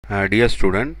Dear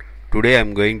student, today I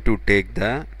am going to take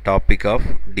the topic of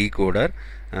decoder,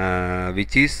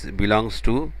 which is belongs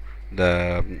to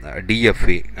the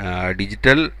DFA,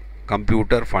 Digital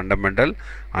Computer Fundamental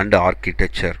and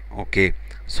Architecture. Okay,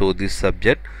 so this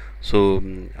subject. So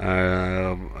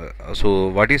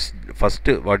what is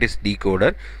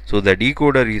decoder? So the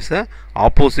decoder is a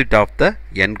opposite of the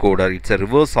encoder. It's a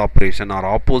reverse operation or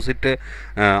opposite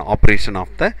operation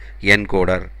of the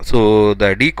encoder. So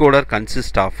the decoder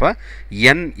consists of a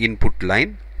n input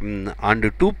line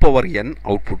and 2 power n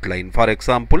output line. For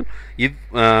example, if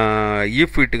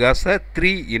it has a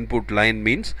 3 input line,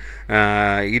 means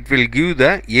it will give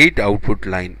the 8 output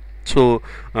line. So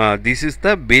this is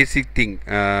the basic thing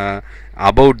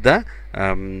about the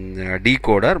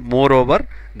decoder. Moreover,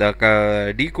 the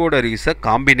decoder is a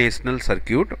combinational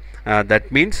circuit.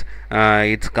 That means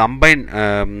it combine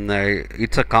a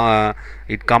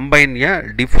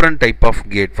different type of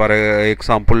gate. For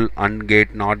example, AND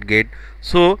gate, NOT gate.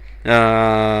 So 2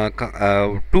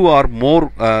 or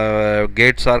more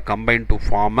gates are combined to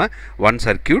form one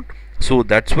circuit. So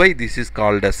that's why this is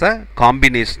called as a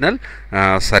combinational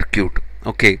circuit.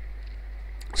 Okay.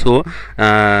 So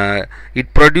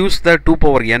it produces the 2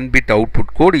 power n bit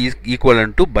output code is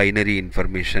equivalent to binary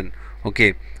information.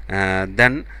 Okay.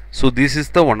 Then so this is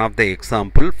the one of the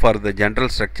example for the general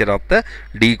structure of the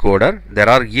decoder. There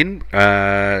are n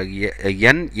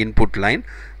input line,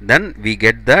 then we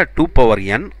get the 2 power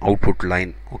n output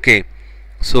line. Okay.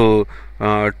 So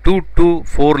 2 to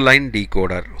 4 line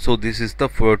decoder. So this is the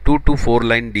 2 to 4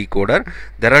 line decoder.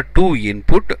 There are 2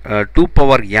 input, 2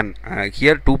 power n.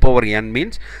 Here 2 power n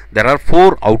means there are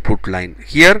 4 output line.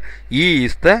 Here E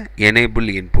is the enable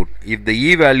input. If the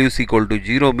E value is equal to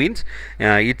 0 means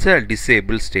it's a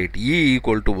disabled state. E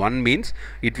equal to 1 means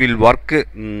it will work.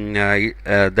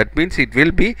 That means it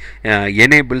will be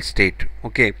enabled state.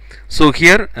 Okay. So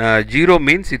here 0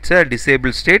 means it's a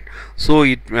disabled state. So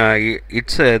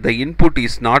it's the input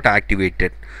is not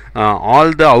activated.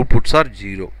 All the outputs are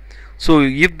 0. So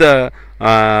if the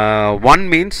 1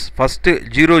 means first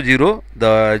 0 0,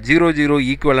 the 0 0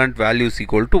 equivalent value is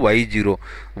equal to y0.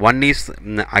 1 is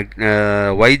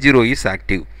y0 is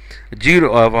active.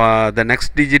 0 the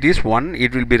next digit is 1.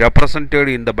 It will be represented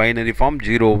in the binary form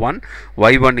 0 1.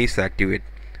 Y1 is activated.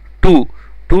 2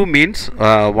 means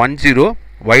 1 0.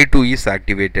 Y2 is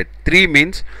activated. 3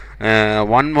 means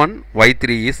 1 1.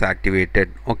 Y3 is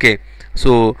activated. Okay.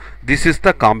 So this is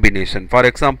the combination. For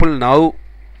example, now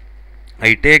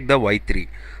I take the Y3.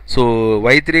 So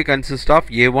Y3 consists of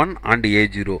A1 and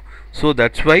A0. So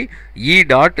that's why E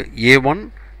dot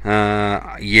A1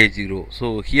 A0.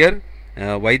 So here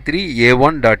Y3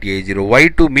 A1 dot A0.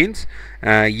 Y2 means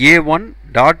A1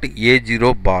 dot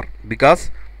A0 bar,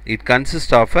 because it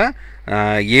consists of a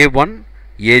A1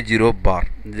 A0 bar.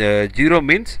 0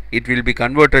 means it will be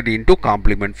converted into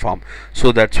complement form.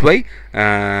 So that's why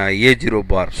A0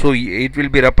 bar. So it will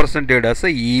be represented as a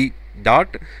E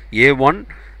dot A1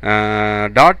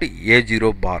 dot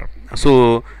A0 bar.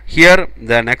 So here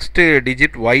the next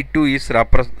digit Y2 is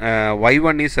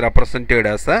Y1 is represented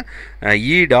as a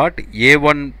E dot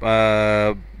A1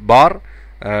 bar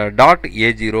dot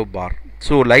A0 bar.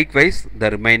 So likewise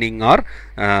the remaining are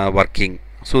working.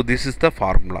 So this is the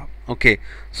formula. Okay.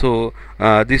 So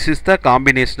this is the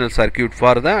combinational circuit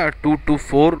for the 2 to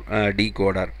 4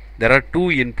 decoder. There are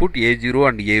 2 input A0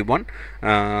 and A1,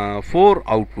 4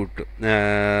 output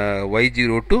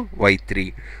Y0 to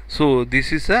Y3. So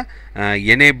this is a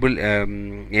enable.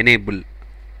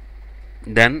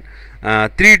 Then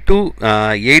 3 to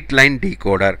 8 line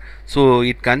decoder. So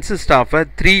it consists of a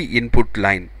 3 input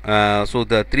line. So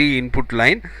the 3 input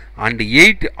line and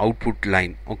 8 output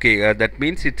line. Okay, that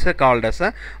means it's called as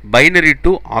a binary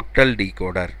to octal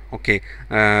decoder. Okay,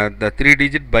 the 3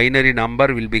 digit binary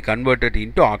number will be converted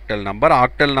into octal number.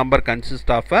 Octal number consists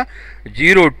of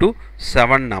 0 to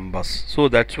 7 numbers. So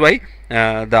that's why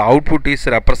the output is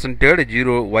represented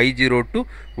Y0 to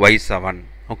Y7.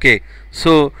 Okay.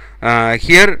 So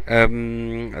here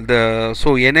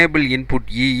so enable input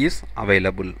E is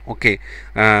available. Okay.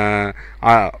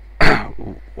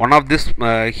 One of this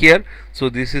here. So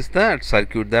this is the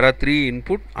circuit. There are 3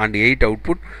 input and 8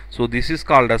 output. So this is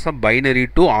called as a binary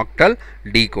to octal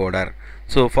decoder.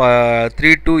 So for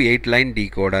 3 to 8 line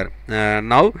decoder.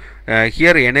 Now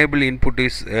here enable input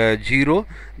is 0.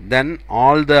 Then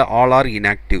all are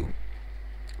inactive.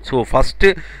 So first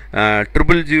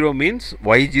 000 means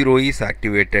Y0 is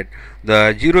activated.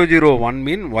 The 001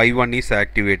 mean Y1 is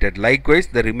activated. Likewise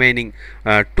the remaining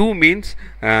 2 means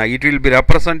it will be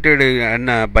represented in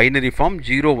binary form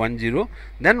 010,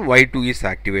 then Y2 is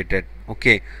activated.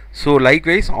 Okay, so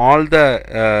likewise all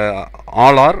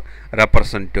are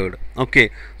represented. Okay,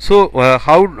 so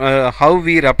how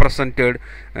we represented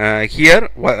here,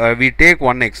 we take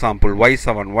one example,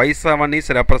 y7 is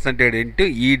represented into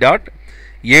e dot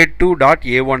a2 dot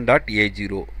a1 dot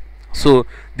a0. So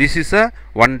this is a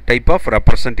one type of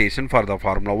representation for the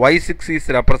formula. Y6 is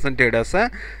represented as a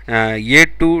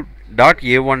a2 dot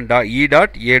a1 dot e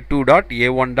dot a2 dot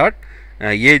a1 dot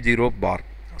a0 bar.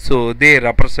 So they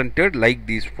represented like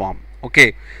this form.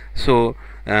 Okay, so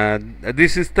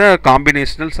this is the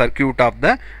combinational circuit of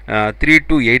the 3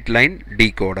 to 8 line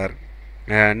decoder.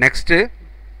 Next,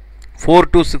 4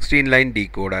 to 16 line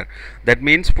decoder. That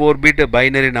means 4-bit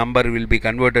binary number will be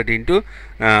converted into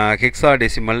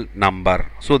hexadecimal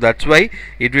number. So that's why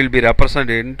it will be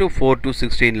represented into 4 to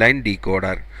 16 line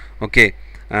decoder. Okay.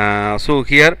 So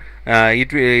here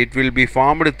it will be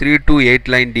formed 3 to 8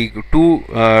 line 3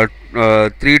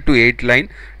 to 8 line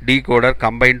decoder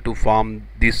combined to form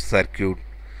this circuit.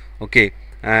 Okay,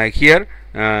 here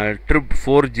trip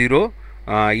 40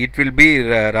 it will be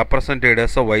represented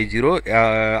as a y0.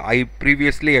 I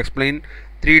previously explained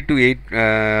 3 to 8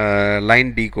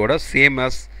 line decoder, same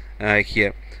as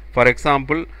here. For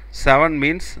example, 7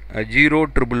 means 0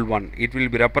 triple 1, it will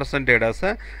be represented as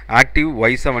a active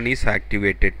y7 is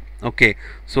activated. Okay,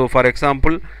 so for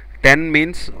example 10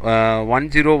 means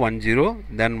 1010,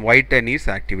 then y10 is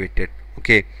activated.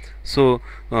 Okay, so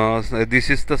this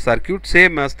is the circuit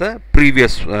same as the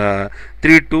previous 3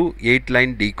 to 8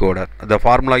 line decoder. The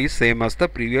formula is same as the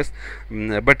previous,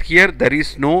 but here there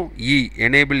is no E,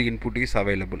 enable input is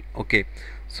available. Okay,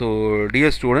 so dear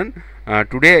student,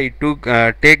 today I took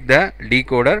take the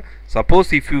decoder.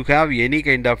 Suppose if you have any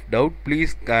kind of doubt,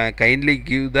 please kindly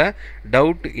give the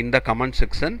doubt in the comment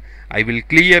section. I will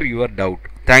clear your doubt.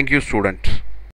 Thank you, student.